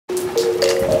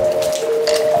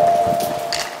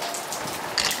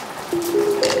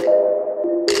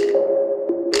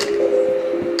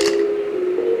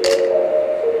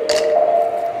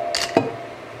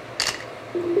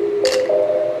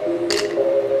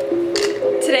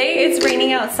Today it's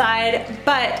raining outside,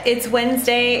 but it's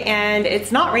Wednesday and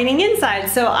it's not raining inside,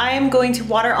 so I am going to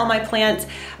water all my plants.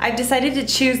 I've decided to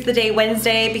choose the day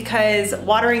Wednesday because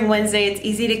watering Wednesday, it's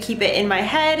easy to keep it in my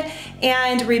head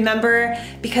and remember,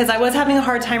 because I was having a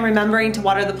hard time remembering to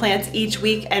water the plants each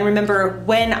week and remember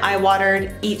when I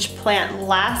watered each plant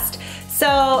last.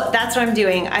 So that's what I'm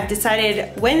doing. I've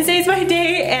decided Wednesday's my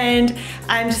day and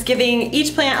I'm just giving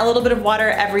each plant a little bit of water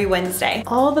every Wednesday.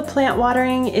 All the plant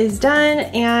watering is done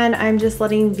and I'm just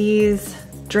letting these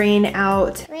drain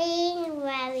out. Reading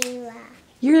Olivia.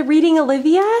 You're reading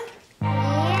Olivia?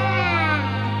 Yeah.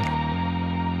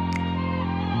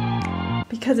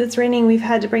 Because it's raining, we've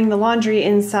had to bring the laundry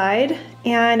inside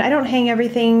and I don't hang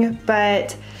everything,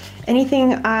 but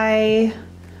anything I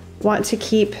want to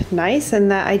keep nice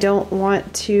and that I don't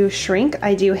want to shrink,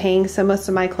 I do hang, so most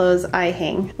of my clothes I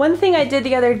hang. One thing I did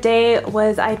the other day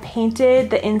was I painted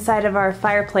the inside of our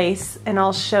fireplace, and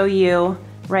I'll show you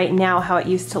right now how it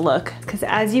used to look. Because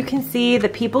as you can see, the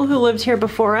people who lived here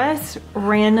before us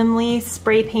randomly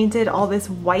spray painted all this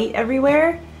white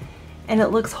everywhere, and it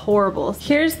looks horrible.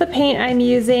 Here's the paint I'm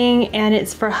using, and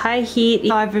it's for high heat.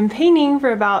 I've been painting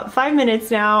for about 5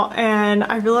 minutes now, and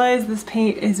I realized this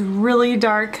paint is really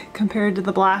dark compared to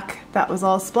the black that was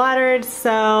all splattered,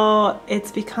 so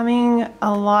it's becoming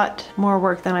a lot more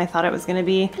work than I thought it was gonna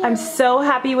be. I'm so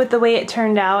happy with the way it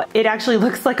turned out. It actually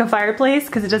looks like a fireplace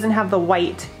because it doesn't have the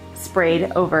white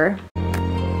sprayed over.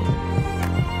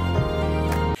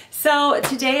 So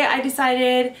today I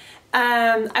decided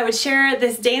I would share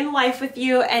this day in the life with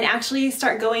you and actually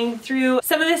start going through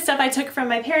some of the stuff I took from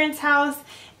my parents' house.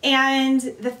 And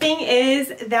the thing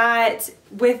is that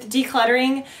with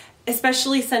decluttering,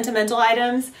 especially sentimental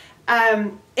items,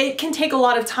 it can take a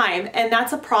lot of time, and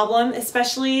that's a problem,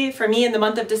 especially for me in the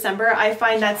month of December. I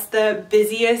find that's the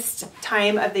busiest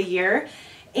time of the year.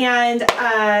 And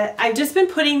I've just been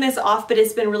putting this off, but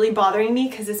it's been really bothering me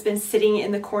because it's been sitting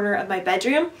in the corner of my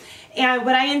bedroom. And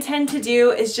what I intend to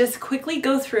do is just quickly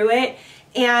go through it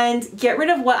and get rid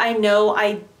of what I know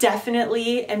I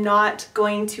definitely am not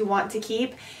going to want to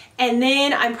keep. And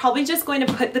then I'm probably just going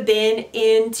to put the bin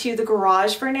into the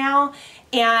garage for now.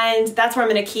 And that's where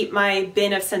I'm going to keep my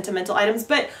bin of sentimental items.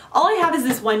 But all I have is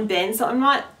this one bin, so I'm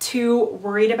not too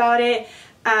worried about it.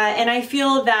 And I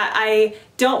feel that I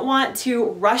don't want to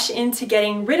rush into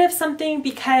getting rid of something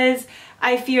because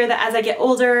I fear that as I get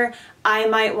older, I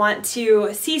might want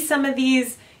to see some of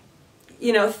these,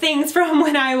 you know, things from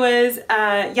when I was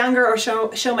younger or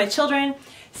show my children.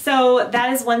 So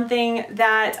that is one thing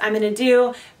that I'm gonna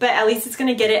do, but at least it's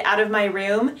gonna get it out of my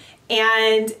room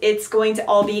and it's going to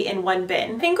all be in one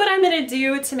bin. I think what I'm gonna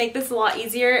do to make this a lot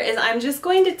easier is I'm just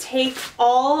going to take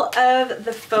all of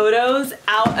the photos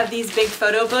out of these big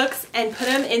photo books and put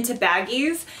them into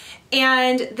baggies,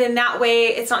 and then that way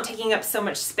it's not taking up so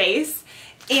much space.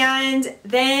 And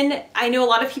then I know a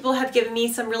lot of people have given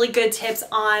me some really good tips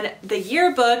on the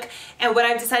yearbook, and what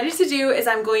I've decided to do is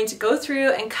I'm going to go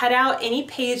through and cut out any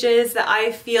pages that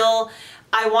I feel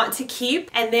I want to keep,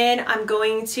 and then I'm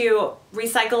going to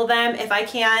recycle them if I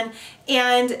can,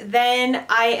 and then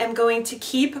I am going to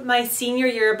keep my senior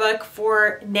yearbook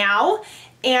for now,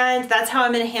 and that's how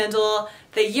I'm going to handle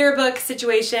the yearbook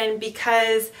situation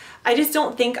because I just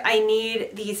don't think I need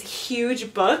these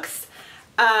huge books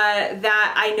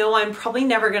that I know I'm probably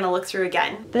never gonna look through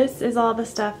again. This is all the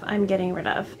stuff I'm getting rid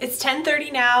of. It's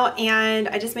 10:30 now and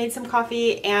I just made some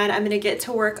coffee and I'm gonna get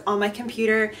to work on my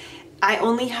computer. I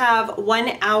only have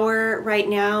 1 hour right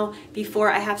now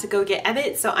before I have to go get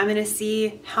Emmett, so I'm gonna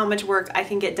see how much work I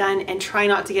can get done and try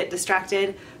not to get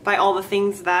distracted by all the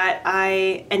things that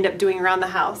I end up doing around the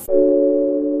house.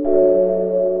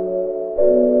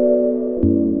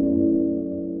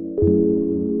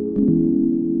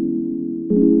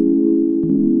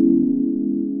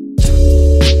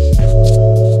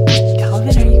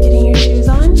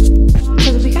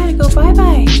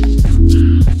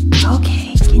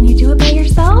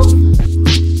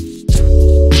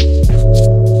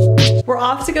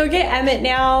 To go get Emmett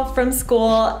now from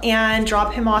school and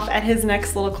drop him off at his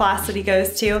next little class that he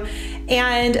goes to,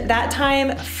 and that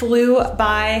time flew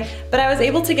by, but I was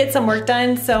able to get some work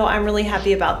done, so I'm really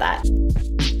happy about that.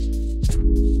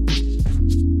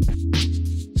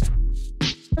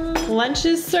 Lunch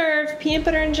is served. Peanut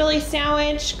butter and jelly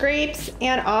sandwich, grapes,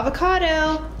 and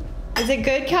avocado. Is it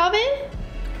good, Calvin?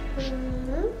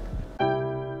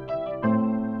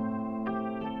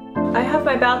 I have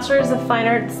my Bachelor's of Fine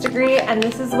Arts degree, and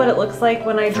this is what it looks like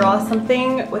when I draw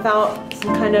something without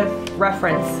some kind of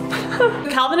reference.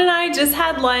 Calvin and I just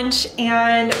had lunch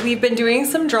and we've been doing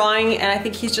some drawing, and I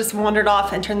think he's just wandered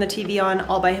off and turned the TV on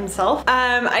all by himself.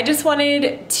 I just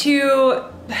wanted to,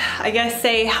 I guess,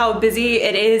 say how busy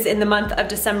it is in the month of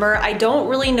December. I don't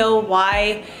really know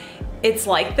why it's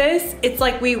like this. It's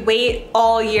like we wait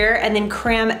all year and then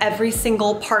cram every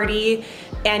single party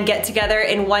and get together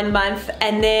in 1 month.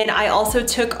 And then I also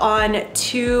took on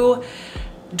 2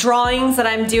 drawings that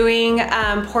I'm doing,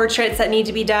 portraits that need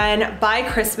to be done by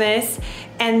Christmas.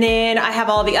 And then I have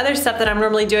all the other stuff that I'm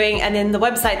normally doing, and then the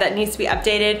website that needs to be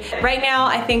updated. Right now,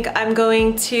 I think I'm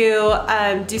going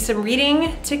to do some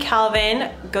reading to Calvin,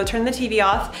 go turn the TV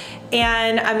off,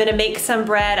 and I'm gonna make some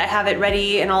bread. I have it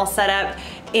ready and all set up.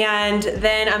 And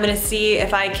then I'm gonna see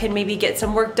if I can maybe get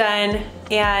some work done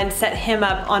and set him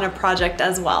up on a project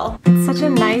as well. It's such a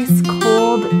nice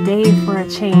cold day for a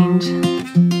change.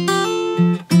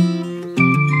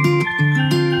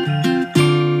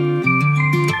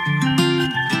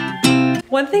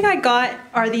 One thing I got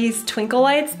are these twinkle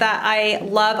lights that I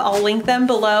love. I'll link them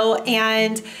below.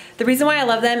 And the reason why I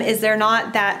love them is they're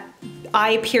not that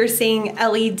eye-piercing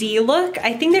LED look.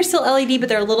 I think they're still LED, but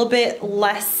they're a little bit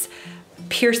less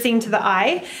piercing to the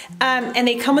eye. And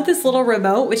they come with this little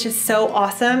remote, which is so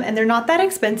awesome. And they're not that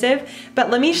expensive, but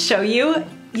let me show you.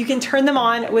 You can turn them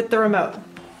on with the remote.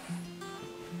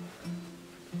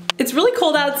 It's really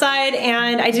cold outside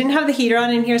and I didn't have the heater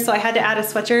on in here, so I had to add a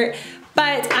sweatshirt.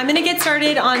 But I'm gonna get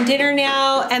started on dinner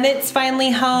now. Emmett's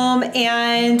finally home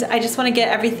and I just wanna get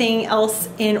everything else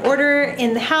in order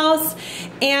in the house.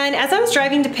 And as I was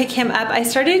driving to pick him up, I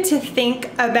started to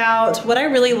think about what I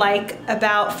really like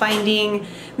about finding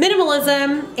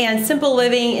minimalism and simple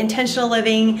living, intentional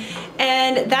living.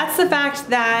 And that's the fact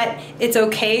that it's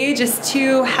okay just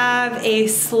to have a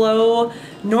slow,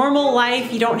 normal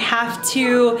life. You don't have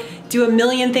to do a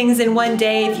million things in one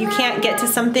day. If you can't get to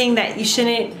something, that you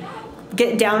shouldn't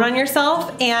get down on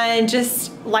yourself, and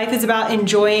just life is about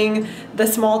enjoying the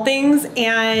small things.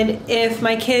 And if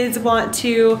my kids want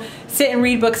to sit and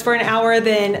read books for an hour,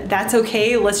 then that's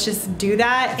okay. Let's just do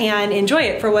that and enjoy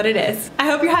it for what it is. I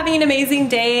hope you're having an amazing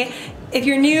day. If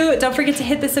you're new, don't forget to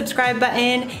hit the subscribe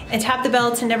button and tap the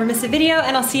bell to never miss a video,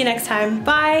 and I'll see you next time.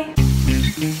 Bye.